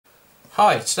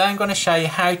Hi, today I'm going to show you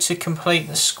how to complete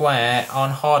the square on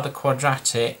harder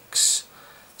quadratics.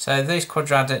 So these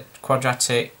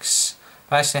quadratics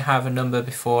basically have a number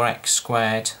before x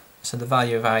squared, so the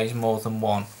value of a is more than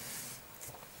 1.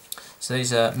 So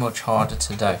these are much harder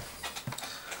to do.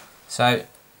 So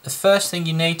the first thing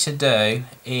you need to do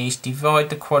is divide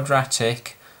the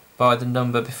quadratic by the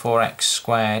number before x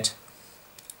squared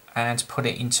and put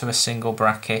it into a single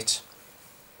bracket.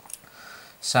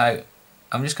 So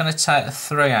I'm just going to take the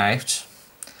 3 out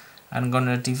and I'm going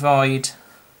to divide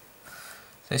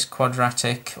this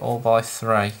quadratic all by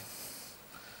 3.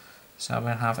 So I'm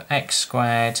going to have x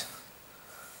squared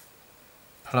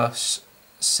plus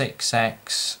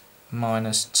 6x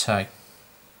minus 2.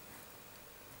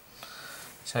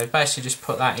 So basically just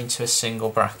put that into a single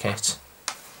bracket.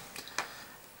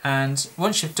 And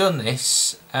once you've done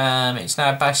this, it's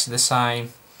now basically the same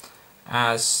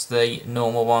as the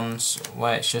normal ones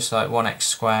where it's just like 1x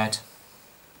squared.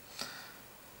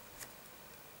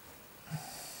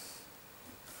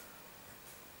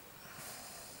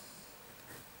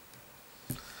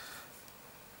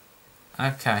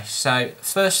 Okay, so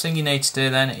first thing you need to do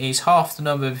then is half the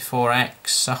number before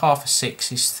x, so half of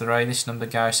 6 is 3, this number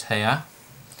goes here.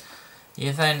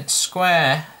 You then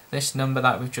square this number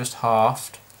that we've just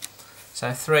halved,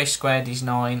 so 3 squared is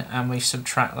 9, and we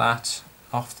subtract that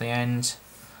off the end,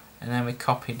 and then we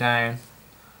copy down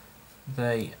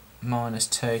the minus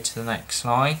 2 to the next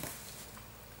line.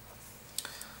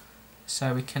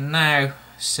 So we can now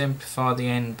simplify the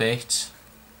end bit.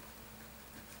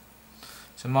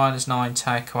 So minus 9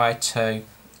 take away 2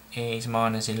 is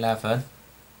minus 11.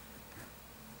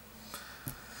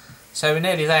 So we're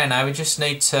nearly there now, we just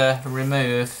need to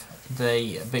remove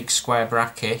the big square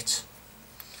bracket.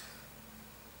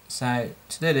 So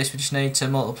to do this we just need to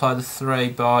multiply the 3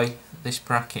 by this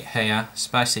bracket here. So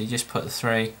basically you just put the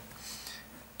 3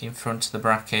 in front of the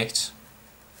bracket,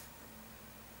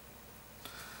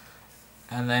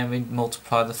 and then we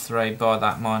multiply the 3 by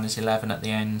that minus 11 at the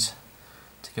end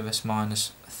to give us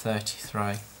minus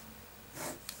 33.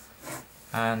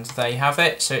 And there you have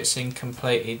it, so it's in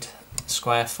completed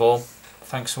square form.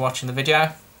 Thanks for watching the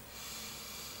video.